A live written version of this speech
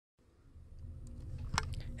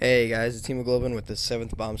Hey guys, it's Hemoglobin with the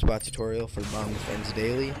 7th bomb spot tutorial for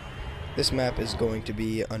BombDefendsDaily. This map is going to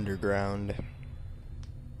be underground.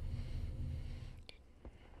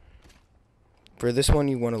 For this one,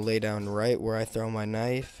 you want to lay down right where I throw my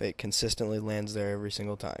knife. It consistently lands there every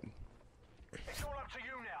single time. It's all up to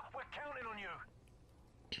you now. We're counting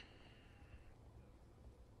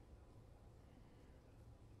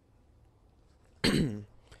on you.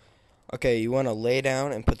 Okay, you want to lay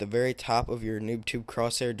down and put the very top of your noob tube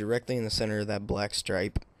crosshair directly in the center of that black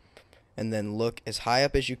stripe. And then look as high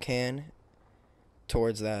up as you can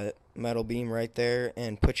towards that metal beam right there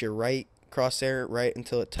and put your right crosshair right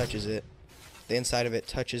until it touches it. The inside of it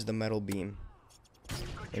touches the metal beam.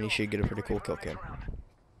 And you should get a pretty cool kill cam.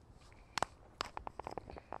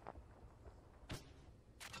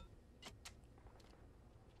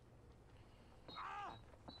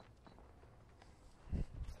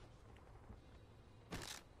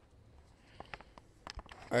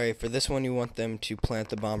 Alright, for this one you want them to plant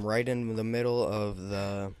the bomb right in the middle of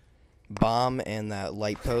the bomb and that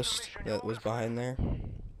light post that was behind there.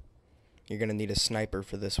 You're going to need a sniper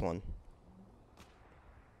for this one.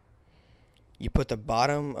 You put the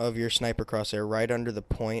bottom of your sniper crosshair right under the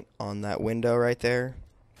point on that window right there.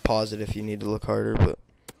 Pause it if you need to look harder, but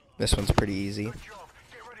this one's pretty easy. Good job.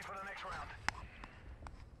 Get ready for the next round.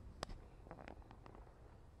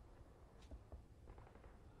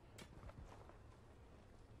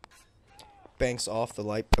 Banks off the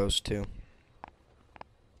light post too.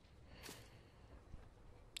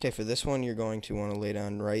 Okay, for this one you're going to want to lay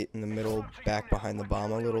down right in the middle, back behind the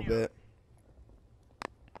bomb a little bit.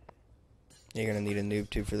 You're going to need a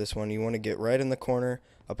noob tube for this one. You want to get right in the corner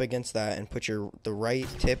up against that and put the right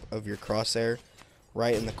tip of your crosshair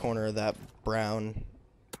right in the corner of that brown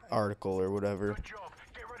article or whatever. Good job.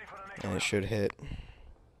 Get ready for the next And it round. should hit.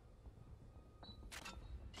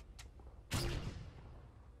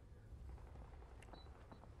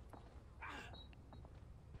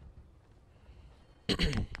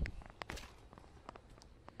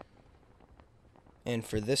 And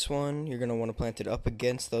for this one, you're going to want to plant it up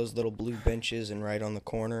against those little blue benches and right on the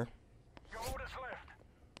corner. Your orders left.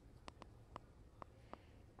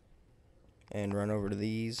 And run over to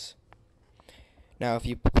these. Now if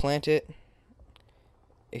you plant it,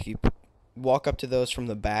 if you walk up to those from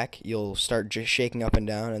the back, you'll start just shaking up and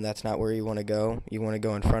down, and that's not where you want to go. You want to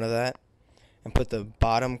go in front of that and put the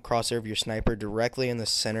bottom crosshair of your sniper directly in the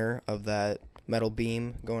center of that metal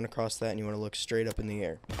beam going across that, and you want to look straight up in the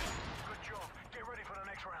air. Good job. Get ready for the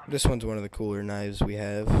next round. This one's one of the cooler knives we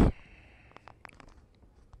have.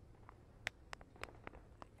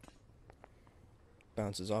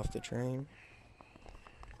 Bounces off the train.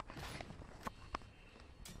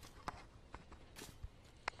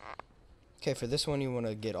 Okay, for this one you want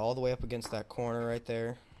to get all the way up against that corner right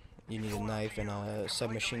there. You need a knife and a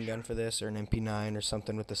submachine gun for this, or an MP9 or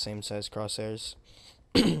something with the same size crosshairs.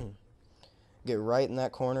 Get right in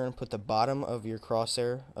that corner and put the bottom of your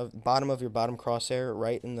crosshair, bottom crosshair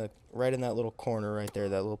right in that little corner right there,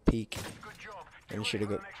 that little peak. Good job. And you should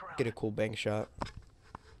get a cool bank shot.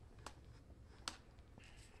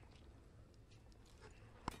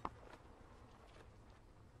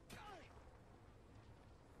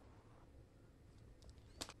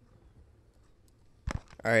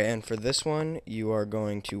 Alright, and for this one, you are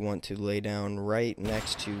going to want to lay down right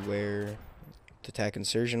next to where the tac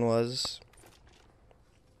insertion was.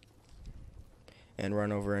 And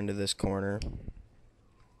run over into this corner.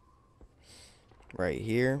 Right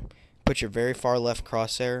here. Put your very far left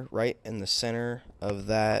crosshair right in the center of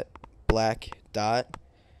that black dot.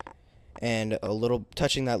 And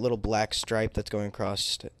touching that little black stripe that's going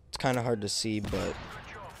across. It's kind of hard to see, but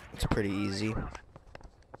it's pretty easy.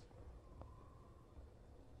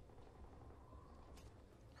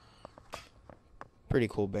 Pretty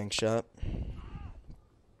cool bank shot.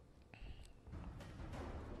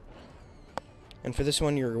 And for this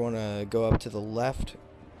one, you're going to go up to the left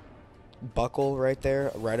buckle right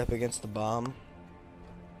there, right up against the bomb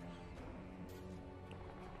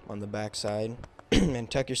on the back side, and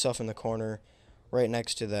tuck yourself in the corner right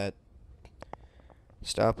next to that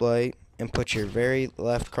stoplight, and put your very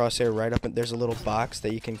left crosshair right up. There's a little box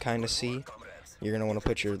that you can kind of see. You're going to want to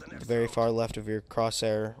put your very far left of your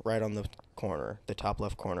crosshair right on the corner, the top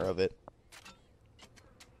left corner of it.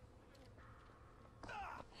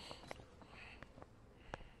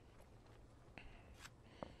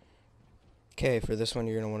 Okay, for this one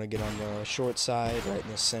you're going to want to get on the short side, right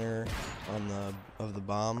in the center of the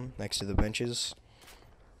bomb, next to the benches.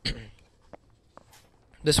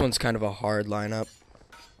 This one's kind of a hard lineup.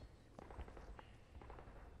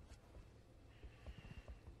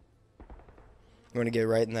 You want to get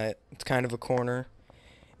right in that, it's kind of a corner.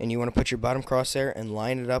 And you want to put your bottom crosshair and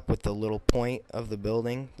line it up with the little point of the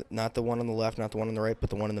building, not the one on the left, not the one on the right, but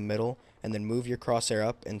the one in the middle, and then move your crosshair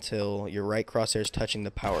up until your right crosshair is touching the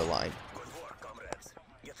power line. Good work, comrades.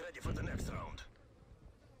 Get ready for the next round.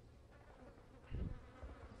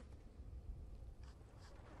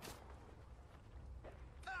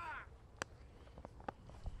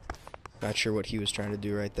 Not sure what he was trying to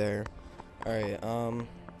do right there. Alright,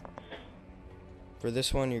 for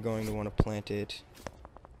this one, you're going to want to plant it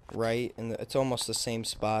right, and it's almost the same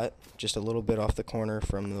spot, just a little bit off the corner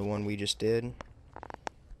from the one we just did.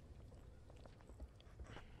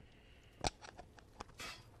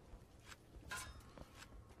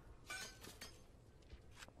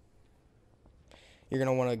 You're going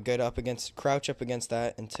to want to crouch up against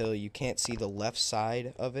that until you can't see the left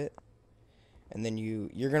side of it. And then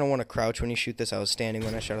you're going to want to crouch when you shoot this. I was standing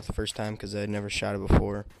when I shot it the first time because I had never shot it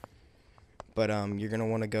before. But you're going to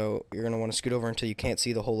want to scoot over until you can't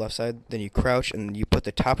see the whole left side. Then you crouch and you put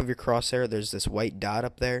the top of your crosshair, there's this white dot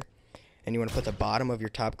up there, and you want to put the bottom of your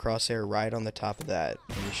top crosshair right on the top of that,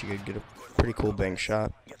 and you should get a pretty cool bang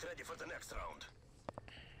shot. Get ready for the next round.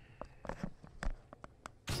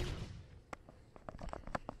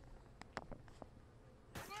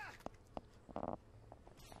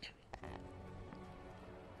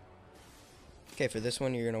 Okay, for this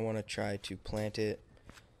one, you're going to want to try to plant it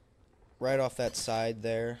right off that side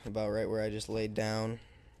there, about right where I just laid down.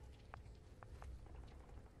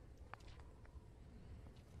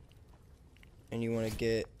 And you want to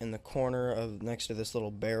get in the corner of next to this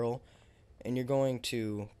little barrel, and you're going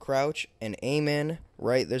to crouch and aim in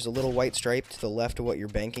right. There's a little white stripe to the left of what you're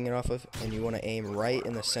banking it off of, and you want to aim right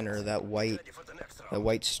in the center of that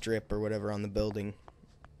white strip or whatever on the building.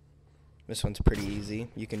 This one's pretty easy.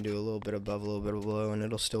 You can do a little bit above, a little bit below, and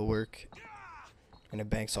it'll still work. And it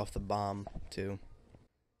banks off the bomb, too.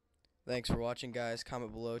 Thanks for watching, guys.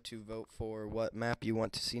 Comment below to vote for what map you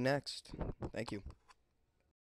want to see next. Thank you.